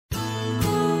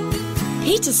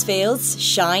Petersfield's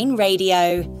Shine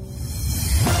Radio.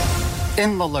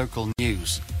 In the local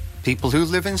news, people who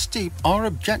live in Steep are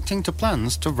objecting to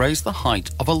plans to raise the height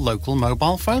of a local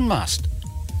mobile phone mast.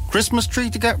 Christmas tree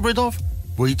to get rid of?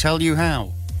 We tell you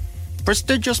how.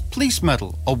 Prestigious police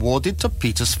medal awarded to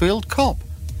Petersfield cop.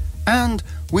 And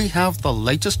we have the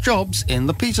latest jobs in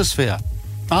the Petersphere.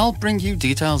 I'll bring you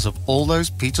details of all those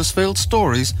Petersfield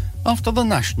stories after the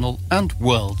national and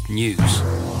world news.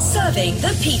 Serving the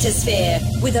Petersphere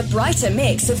with a brighter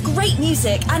mix of great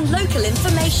music and local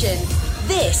information.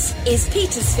 This is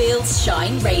Petersfield's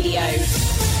Shine Radio.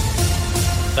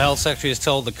 The Health Secretary has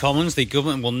told the Commons the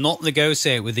government will not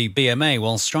negotiate with the BMA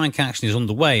while strike action is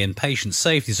underway and patient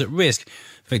safety is at risk.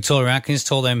 Victoria Atkins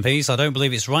told MPs, "I don't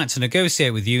believe it's right to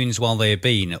negotiate with unions while they are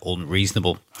being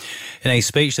unreasonable." In a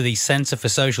speech to the Centre for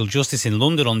Social Justice in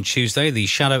London on Tuesday, the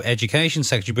Shadow Education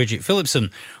Secretary Bridget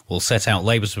Phillipson will set out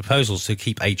Labour's proposals to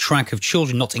keep a track of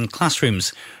children not in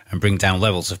classrooms and bring down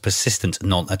levels of persistent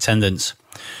non-attendance.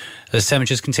 As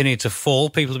temperatures continue to fall,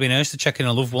 people have been urged to check in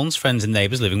on loved ones, friends and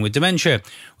neighbours living with dementia.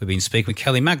 We've been speaking with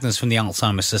Kelly Magnus from the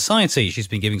Alzheimer's Society. She's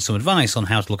been giving some advice on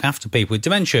how to look after people with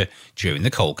dementia during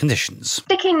the cold conditions.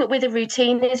 Sticking with a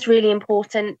routine is really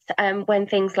important when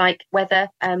things like weather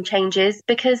changes,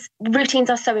 because routines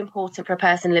are so important for a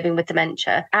person living with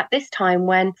dementia. At this time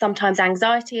when sometimes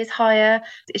anxiety is higher,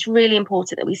 it's really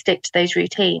important that we stick to those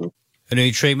routines. A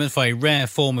new treatment for a rare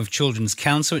form of children's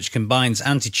cancer, which combines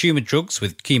anti-tumour drugs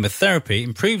with chemotherapy,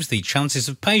 improves the chances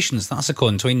of patients. That's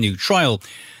according to a new trial.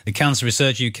 The Cancer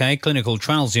Research UK Clinical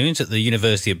Trials Unit at the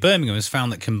University of Birmingham has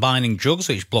found that combining drugs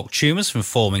which block tumours from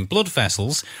forming blood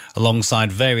vessels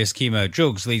alongside various chemo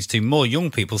drugs leads to more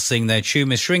young people seeing their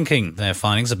tumours shrinking. Their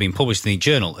findings have been published in the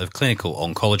Journal of Clinical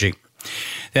Oncology.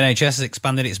 The NHS has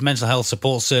expanded its mental health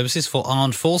support services for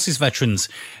armed forces veterans.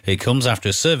 It comes after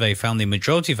a survey found the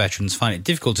majority of veterans find it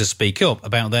difficult to speak up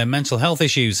about their mental health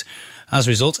issues. As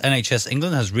a result, NHS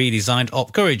England has redesigned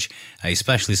Op Courage, a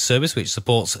specialist service which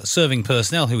supports serving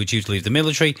personnel who are due to leave the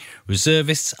military,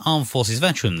 reservists, armed forces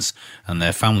veterans and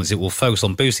their families. It will focus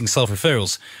on boosting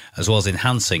self-referrals as well as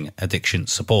enhancing addiction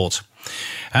support.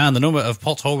 And the number of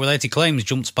pothole-related claims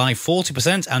jumped by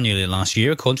 40% annually last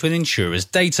year, according to an insurer's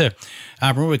data.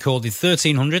 Admiral recorded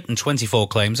 1,324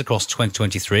 claims across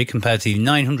 2023 compared to the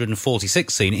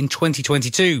 946 seen in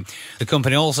 2022. The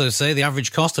company also say the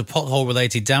average cost of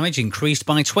pothole-related damage increased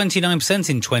by 29%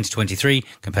 in 2023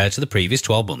 compared to the previous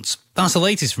 12 months. That's the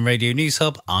latest from Radio News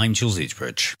Hub. I'm Jules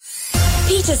Eatsbridge.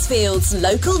 Petersfield's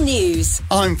local news.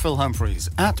 I'm Phil Humphreys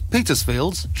at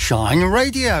Petersfield's Shine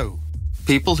Radio.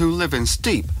 People who live in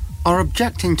Steep are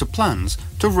objecting to plans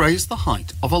to raise the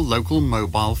height of a local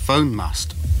mobile phone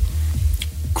mast.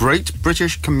 Great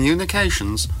British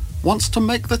Communications wants to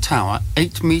make the tower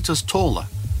 8 metres taller,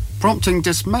 prompting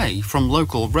dismay from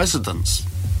local residents.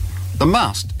 The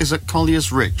mast is at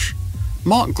Collier's Ridge.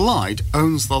 Mark Glide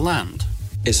owns the land.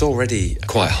 It's already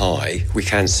quite high. We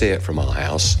can see it from our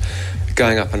house.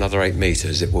 Going up another 8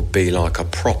 metres, it would be like a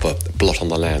proper blot on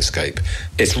the landscape.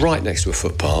 It's right next to a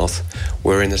footpath.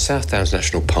 We're in the South Downs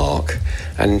National Park,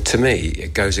 and to me,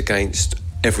 it goes against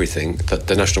everything that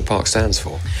the National Park stands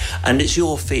for. And it's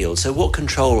your field, so what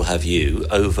control have you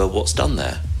over what's done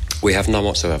there? We have none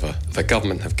whatsoever. The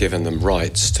government have given them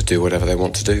rights to do whatever they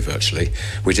want to do, virtually.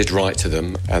 We did write to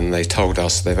them, and they told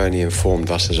us, they've only informed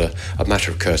us as a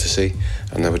matter of courtesy,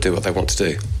 and they would do what they want to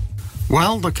do.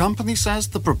 Well, the company says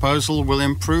the proposal will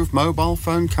improve mobile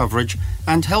phone coverage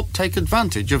and help take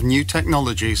advantage of new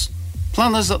technologies.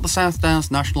 Planners at the South Downs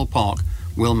National Park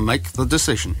will make the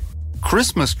decision.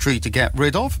 Christmas tree to get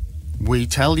rid of? We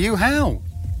tell you how.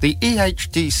 The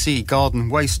EHDC Garden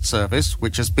Waste Service,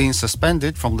 which has been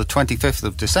suspended from the 25th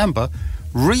of December,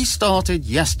 restarted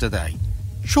yesterday.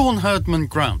 Sean Herdman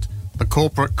Grant, the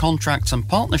Corporate Contracts and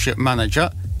Partnership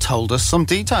Manager, told us some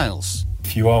details.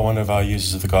 If you are one of our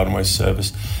users of the Garden Waste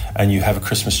Service and you have a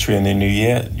Christmas tree in the new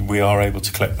year, we are able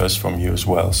to collect those from you as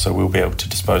well. So we'll be able to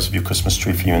dispose of your Christmas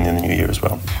tree for you in the new year as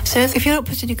well. So if you're not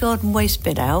putting your garden waste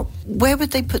bin out, where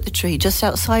would they put the tree? Just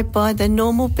outside by their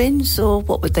normal bins, or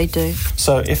what would they do?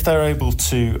 So if they're able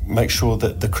to make sure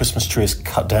that the Christmas tree is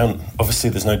cut down, obviously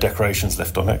there's no decorations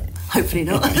left on it. Hopefully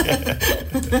not.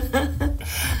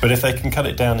 But if they can cut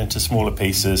it down into smaller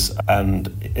pieces,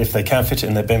 and if they can fit it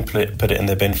in their bin, put it in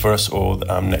their bin for us, or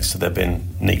next to their bin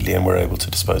neatly, and we're able to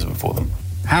dispose of it for them.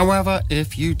 However,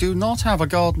 if you do not have a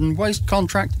garden waste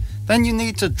contract, then you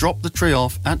need to drop the tree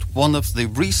off at one of the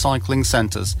recycling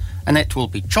centres, and it will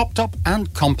be chopped up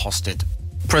and composted.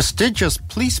 Prestigious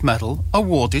police medal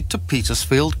awarded to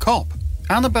Petersfield cop.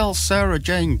 Annabelle Sarah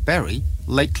Jane Berry,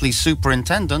 lately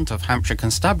Superintendent of Hampshire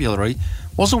Constabulary,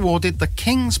 was awarded the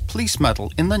King's Police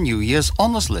Medal in the New Year's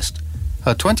Honours List.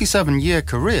 Her 27-year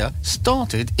career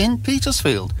started in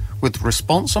Petersfield, with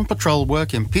response and patrol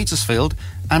work in Petersfield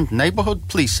and neighbourhood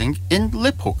policing in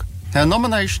Liphook. Her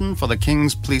nomination for the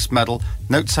King's Police Medal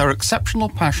notes her exceptional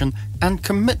passion and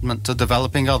commitment to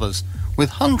developing others, with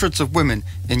hundreds of women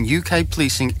in UK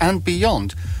policing and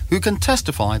beyond who can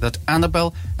testify that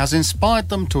Annabelle has inspired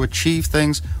them to achieve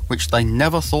things which they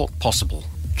never thought possible.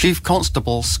 Chief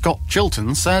Constable Scott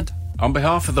Chilton said, "On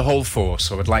behalf of the whole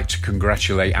force, I would like to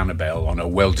congratulate Annabelle on a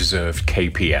well-deserved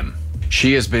KPM.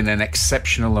 She has been an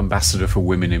exceptional ambassador for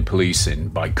women in policing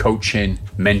by coaching,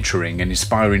 mentoring and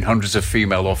inspiring hundreds of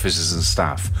female officers and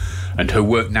staff, and her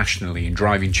work nationally in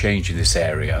driving change in this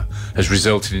area has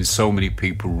resulted in so many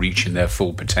people reaching their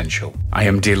full potential. I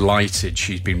am delighted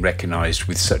she's been recognised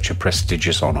with such a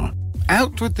prestigious honour."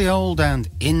 Out with the old and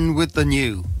in with the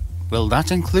new. Will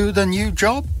that include a new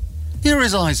job? Here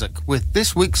is Isaac with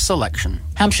this week's selection.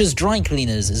 Hampshire's Dry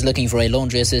Cleaners is looking for a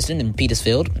laundry assistant in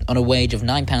Petersfield on a wage of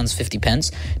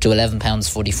 £9.50 to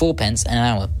 £11.44 an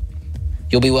hour.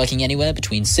 You'll be working anywhere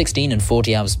between 16 and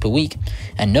 40 hours per week,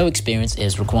 and no experience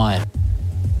is required.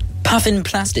 Puffin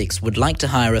Plastics would like to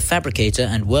hire a fabricator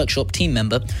and workshop team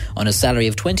member on a salary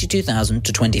of £22,000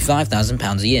 to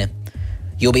 £25,000 a year.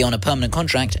 You'll be on a permanent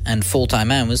contract and full-time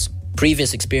hours.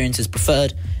 Previous experience is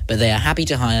preferred, but they are happy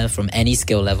to hire from any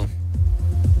skill level.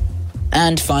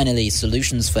 And finally,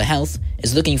 Solutions for Health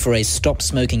is looking for a stop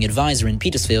smoking advisor in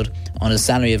Petersfield on a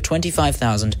salary of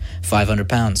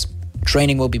 £25,500.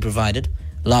 Training will be provided,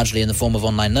 largely in the form of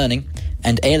online learning,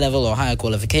 and A-level or higher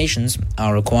qualifications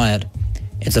are required.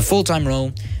 It's a full-time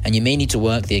role, and you may need to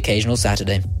work the occasional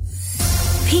Saturday.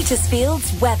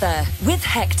 Petersfield's weather with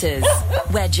Hector's,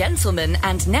 where gentlemen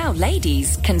and now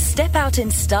ladies can step out in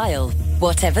style,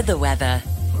 whatever the weather.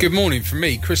 Good morning from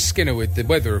me, Chris Skinner, with the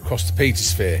weather across the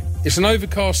Petersphere. It's an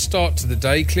overcast start to the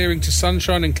day, clearing to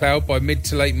sunshine and cloud by mid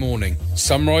to late morning.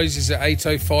 Sunrise is at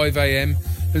 8:05 a.m.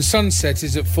 and sunset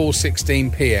is at 4:16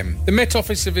 p.m. The Met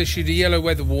Office have issued a yellow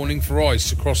weather warning for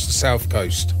ice across the south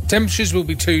coast. Temperatures will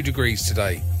be 2 degrees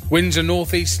today. Winds are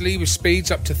northeasterly with speeds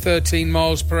up to 13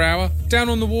 miles per hour. Down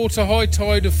on the water, high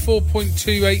tide of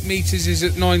 4.28 metres is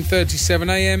at 9:37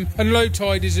 a.m. and low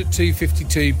tide is at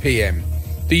 2:52 p.m.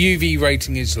 The UV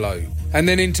rating is low. And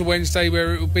then into Wednesday,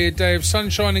 where it will be a day of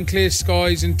sunshine and clear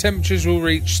skies and temperatures will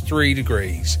reach 3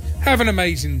 degrees. Have an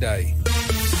amazing day.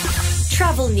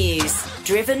 Travel news,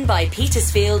 driven by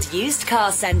Petersfield Used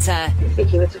Car Centre.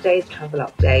 Vicky with today's travel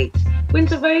update.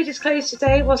 Windsor Road is closed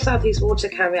today while South East Water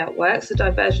carry out works. The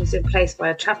diversion is in place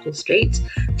via Chapel Street.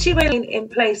 Two-way lane in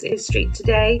place in Street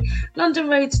today. London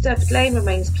Road to Deptford Lane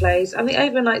remains closed, and the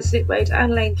overnight slip road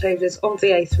and lane closures on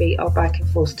the A3 are back in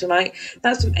force tonight.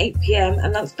 That's from 8 p.m,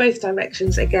 and that's both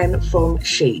directions again from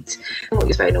Sheet. And what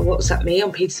you're phone or WhatsApp me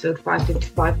on Petersfield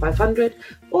 555 500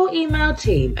 or email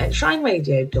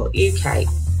team@shineradio.uk.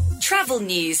 Travel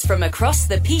news from across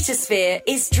the Petersphere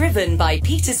is driven by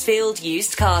Petersfield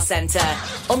Used Car Centre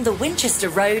on the Winchester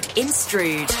Road in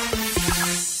Strood.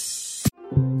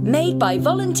 Made by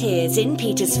volunteers in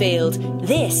Petersfield,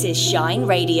 this is Shine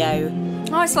Radio.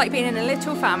 Oh, it's like being in a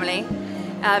little family.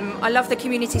 I love the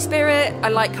community spirit. I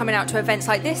like coming out to events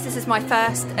like this. This is my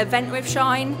first event with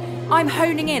Shine. I'm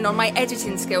honing in on my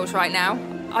editing skills right now.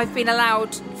 I've been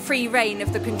allowed free reign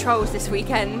of the controls this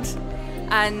weekend.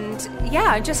 And yeah,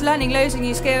 I'm just learning loads of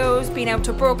new skills, being able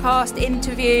to broadcast,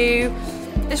 interview.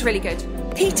 It's really good.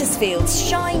 Petersfield's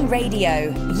Shine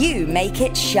Radio. You make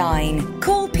it shine.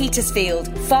 Call Petersfield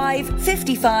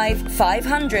 555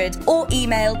 500 or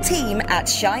email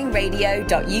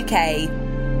team@shineradio.uk.